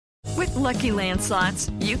With Lucky Land Slots,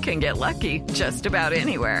 you can get lucky just about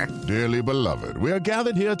anywhere. Dearly beloved, we are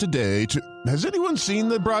gathered here today to... Has anyone seen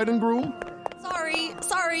the bride and groom?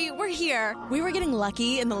 Sorry, we're here. We were getting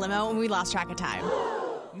lucky in the limo and we lost track of time.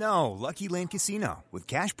 No, Lucky Land Casino, with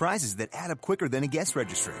cash prizes that add up quicker than a guest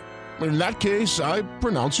registry. In that case, I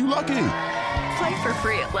pronounce you lucky. Play for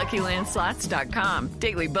free at LuckyLandSlots.com.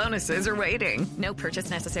 Daily bonuses are waiting. No purchase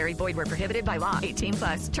necessary. Void where prohibited by law.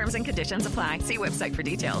 18+. Terms and conditions apply. See website for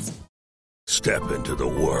details. Step into the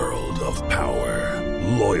world of power,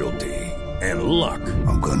 loyalty, and luck.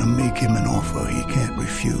 I'm gonna make him an offer he can't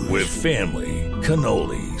refuse. With family,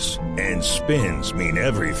 cannolis, and spins mean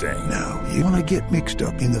everything. Now, you wanna get mixed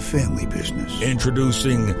up in the family business.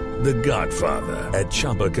 Introducing The Godfather at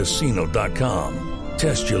ChumbaCasino.com.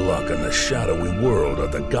 Test your luck in the shadowy world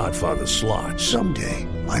of The Godfather slot. Someday,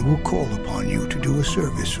 I will call upon you to do a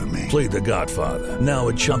service for me. Play The Godfather, now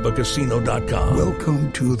at ChumbaCasino.com.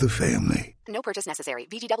 Welcome to the family. No purchase necessary.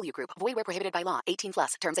 VGW Group. Void where prohibited by law.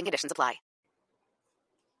 18+. Terms and conditions apply.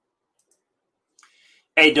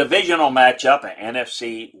 A divisional matchup, an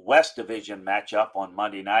NFC West Division matchup on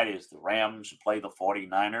Monday night as the Rams play the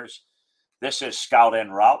 49ers. This is Scout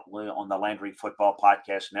En Route on the Landry Football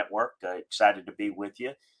Podcast Network. Excited to be with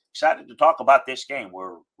you. Excited to talk about this game.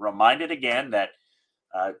 We're reminded again that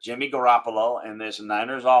Jimmy Garoppolo and this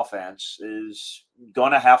Niners offense is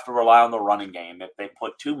going to have to rely on the running game. If they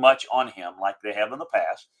put too much on him like they have in the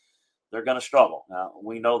past, they're going to struggle. Now,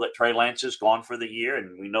 we know that Trey Lance is gone for the year,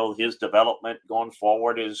 and we know his development going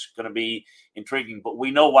forward is going to be intriguing, but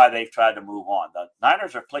we know why they've tried to move on. The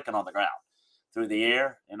Niners are clicking on the ground through the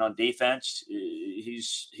air, and on defense,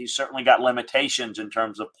 he's certainly got limitations in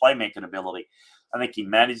terms of playmaking ability. I think he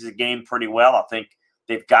manages the game pretty well. I think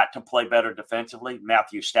they've got to play better defensively.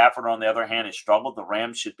 Matthew Stafford, on the other hand, has struggled. The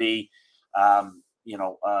Rams should be,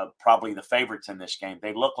 probably the favorites in this game.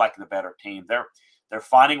 They look like the better team. They're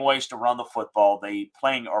finding ways to run the football. They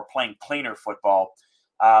are playing cleaner football.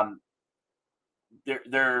 The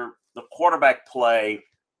quarterback play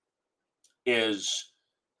is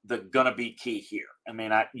going to be key here. I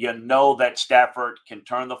mean, you know that Stafford can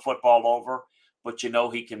turn the football over, but you know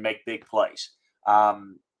he can make big plays.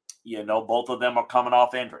 Both of them are coming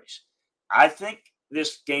off injuries. I think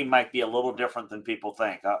this game might be a little different than people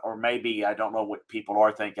think, or maybe I don't know what people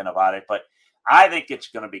are thinking about it, but I think it's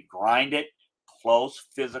going to be grinded, close,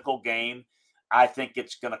 physical game. I think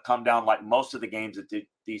it's going to come down like most of the games that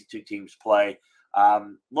these two teams play.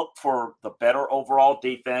 Look for the better overall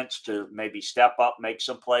defense to maybe step up, make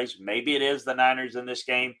some plays. Maybe it is the Niners in this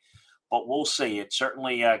game, but we'll see. It's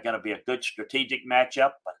certainly going to be a good strategic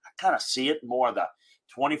matchup, but I kind of see it more the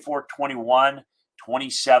 24-21,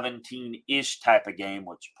 2017-ish type of game,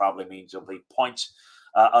 which probably means there'll be points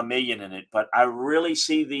a million in it. But I really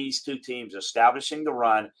see these two teams establishing the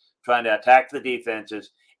run, trying to attack the defenses,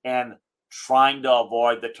 and trying to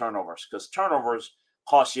avoid the turnovers, because turnovers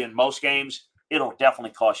cost you in most games. It'll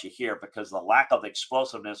definitely cost you here because the lack of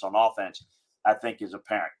explosiveness on offense, I think, is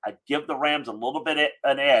apparent. I'd give the Rams a little bit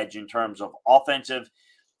an edge in terms of offensive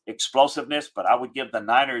explosiveness, but I would give the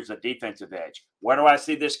Niners a defensive edge. Where do I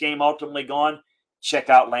see this game ultimately going? Check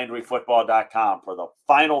out LandryFootball.com for the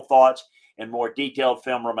final thoughts and more detailed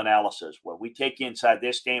film room analysis, where we take you inside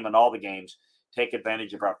this game and all the games. Take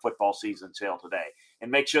advantage of our football season sale today. And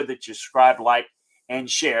make sure that you subscribe, like, and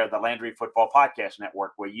share the Landry Football Podcast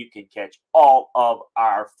Network, where you can catch all of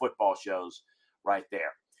our football shows right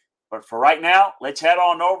there. But for right now, let's head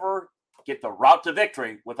on over, get the route to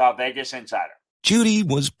victory with our Vegas Insider. Judy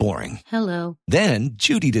was boring. Hello. Then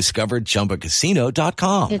Judy discovered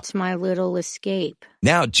ChumbaCasino.com. It's my little escape.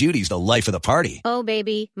 Now Judy's the life of the party. Oh,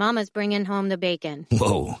 baby, mama's bringing home the bacon.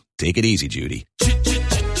 Whoa, take it easy, Judy.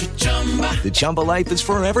 The Chumba life is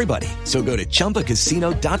for everybody. So go to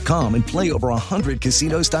ChumbaCasino.com and play over 100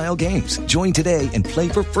 casino-style games. Join today and play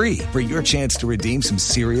for free for your chance to redeem some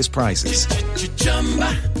serious prizes.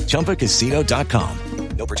 ChumbaCasino.com.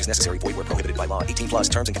 No purchase necessary. Void where prohibited by law. 18+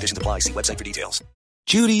 terms and conditions apply. See website for details.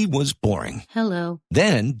 Judy was boring. Hello.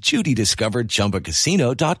 Then Judy discovered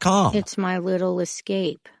ChumbaCasino.com. It's my little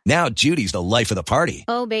escape. Now Judy's the life of the party.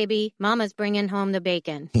 Oh, baby, mama's bringing home the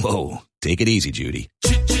bacon. Whoa, take it easy, Judy.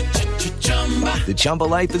 The Chumba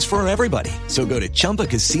life is for everybody. So go to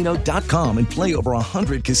ChumbaCasino.com and play over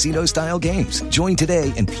 100 casino-style games. Join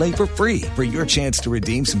today and play for free for your chance to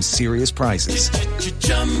redeem some serious prizes.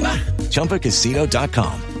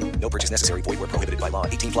 ChumbaCasino.com. No purchase necessary. Void where prohibited by law.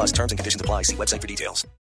 18+ terms and conditions apply. See website for details.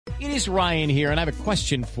 It is Ryan here, and I have a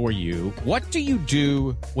question for you. What do you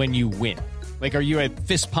do when you win? Like, are you a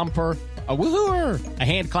fist pumper? A woo-hooer, a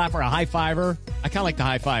hand clapper, a high-fiver. I kind of like the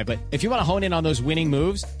high-five, but if you want to hone in on those winning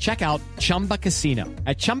moves, check out Chumba Casino.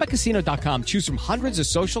 At ChumbaCasino.com, choose from hundreds of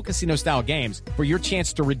social casino-style games for your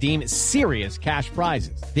chance to redeem serious cash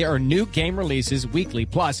prizes. There are new game releases weekly,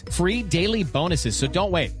 plus free daily bonuses. So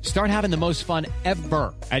don't wait. Start having the most fun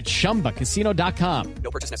ever at ChumbaCasino.com.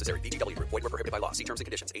 No purchase necessary. VGW Group. Void where prohibited by law. See terms and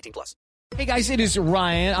conditions. 18+. Hey guys, it is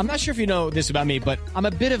Ryan. I'm not sure if you know this about me, but I'm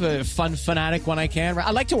a bit of a fun fanatic when I can.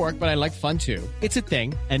 I like to work, but I like fun too. It's a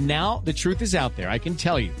thing. And now the truth is out there. I can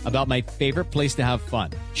tell you about my favorite place to have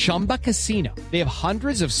fun. Chumba Casino. They have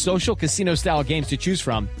hundreds of social casino style games to choose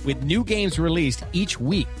from with new games released each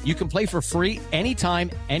week. You can play for free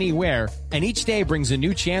anytime, anywhere. And each day brings a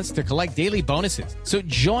new chance to collect daily bonuses. So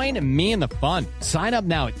join me in the fun. Sign up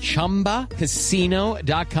now at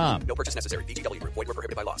ChumbaCasino.com. No purchase necessary. VGW Group. Void where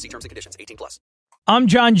prohibited by law. See terms and conditions. 18+. I'm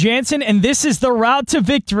John Jansen, and this is the route to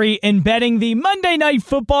victory in betting the Monday Night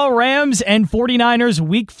Football Rams and 49ers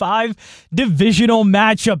Week 5 divisional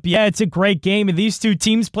matchup. Yeah, it's a great game, and these two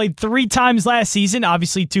teams played 3 times last season,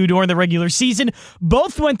 obviously 2 during the regular season.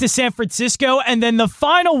 Both went to San Francisco, and then the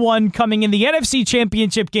final one coming in the NFC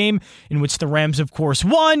Championship game, in which the Rams, of course,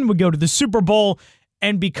 won, would go to the Super Bowl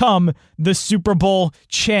and become the Super Bowl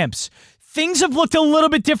champs. Things have looked a little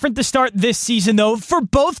bit different to start this season, though, for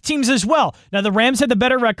both teams as well. Now, the Rams had the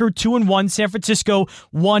better record, 2-1, San Francisco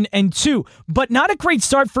 1-2, but not a great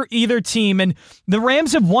start for either team. And the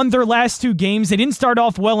Rams have won their last 2 games. They didn't start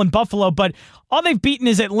off well in Buffalo, but all they've beaten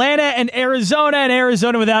is Atlanta and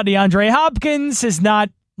Arizona without DeAndre Hopkins has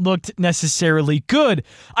not looked necessarily good.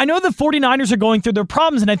 I know the 49ers are going through their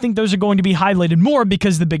problems, and I think those are going to be highlighted more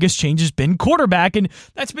because the biggest change has been quarterback, and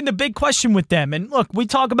that's been the big question with them. And look, we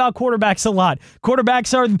talk about quarterbacks a lot.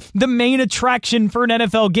 Quarterbacks are the main attraction for an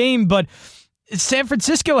NFL game, but San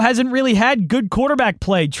Francisco hasn't really had good quarterback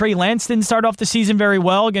play. Trey Lance didn't start off the season very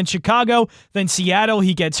well against Chicago. Then Seattle,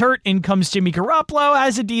 he gets hurt. In comes Jimmy Garoppolo,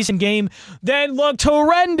 has a decent game. Then looked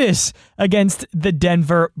horrendous against the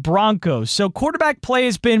Denver Broncos. So quarterback play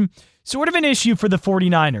has been sort of an issue for the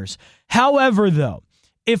 49ers. However, though,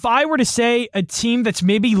 if I were to say a team that's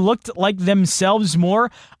maybe looked like themselves more,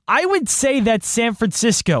 I would say that's San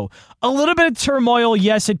Francisco. A little bit of turmoil,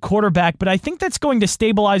 yes, at quarterback, but I think that's going to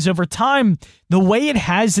stabilize over time the way it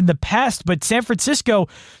has in the past. But San Francisco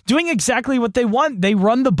doing exactly what they want. They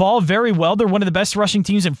run the ball very well. They're one of the best rushing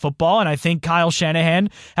teams in football, and I think Kyle Shanahan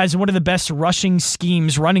has one of the best running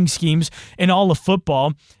schemes in all of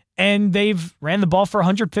football. And they've ran the ball for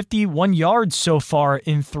 151 yards so far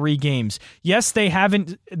in 3 games. Yes, they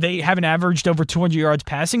haven't averaged over 200 yards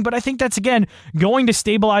passing, but I think that's, again, going to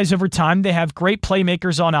stabilize over time. They have great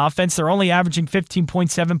playmakers on offense. They're only averaging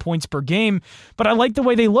 15.7 points per game, but I like the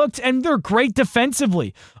way they looked, and they're great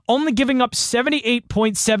defensively, only giving up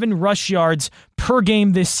 78.7 rush yards per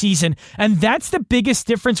game this season, and that's the biggest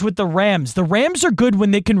difference with the Rams. The Rams are good when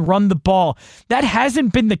they can run the ball. That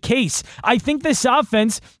hasn't been the case. I think this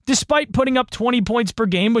offense, despite putting up 20 points per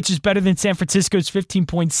game, which is better than San Francisco's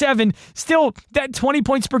 15.7, still, that 20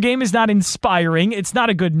 points per game is not inspiring. It's not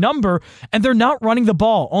a good number, and they're not running the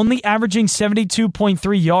ball, only averaging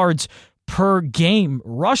 72.3 yards per game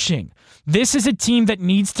rushing. This is a team that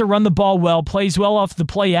needs to run the ball well, plays well off the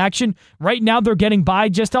play action. Right now, they're getting by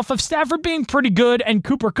just off of Stafford being pretty good and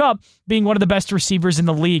Cooper Kupp being one of the best receivers in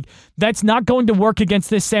the league. That's not going to work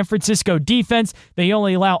against this San Francisco defense. They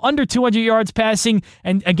only allow under 200 yards passing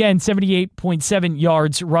and, again, 78.7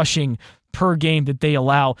 yards rushing per game that they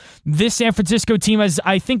allow. This San Francisco team has,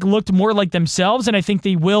 I think, looked more like themselves, and I think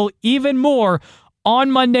they will even more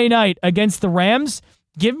on Monday night against the Rams.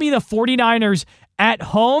 Give me the 49ers at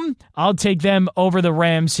home. I'll take them over the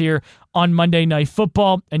Rams here on Monday Night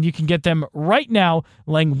Football, and you can get them right now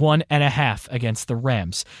laying 1.5 against the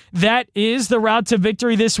Rams. That is the route to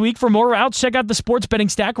victory this week. For more routes, check out the Sports Betting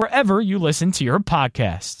Stack wherever you listen to your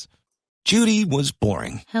podcasts. Judy was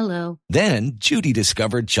boring. Hello. Then Judy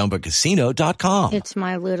discovered ChumbaCasino.com. It's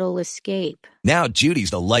my little escape. Now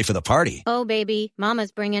Judy's the life of the party. Oh, baby,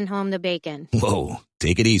 mama's bringing home the bacon. Whoa,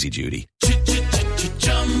 take it easy, Judy.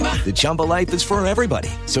 The Chumba life is for everybody.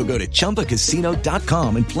 So go to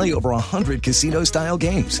ChumbaCasino.com and play over 100 casino-style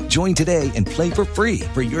games. Join today and play for free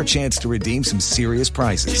for your chance to redeem some serious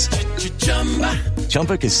prizes.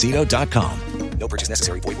 ChumbaCasino.com. No purchase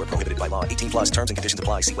necessary. Void where prohibited by law. 18+ terms and conditions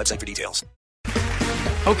apply. See website for details.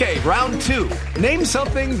 Okay, round 2. Name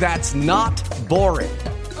something that's not boring.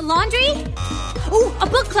 A laundry? Ooh, a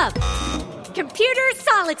book club. Computer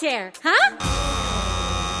solitaire, huh?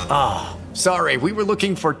 Ah, sorry, we were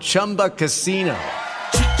looking for Chumba Casino.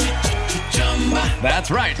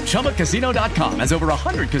 That's right. ChumbaCasino.com has over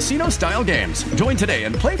 100 casino-style games. Join today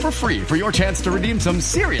and play for free for your chance to redeem some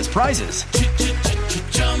serious prizes.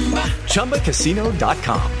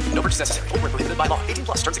 ChumbaCasino.com. No purchase necessary. Void where prohibited by law. 18+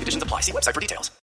 terms and conditions apply. See website for details.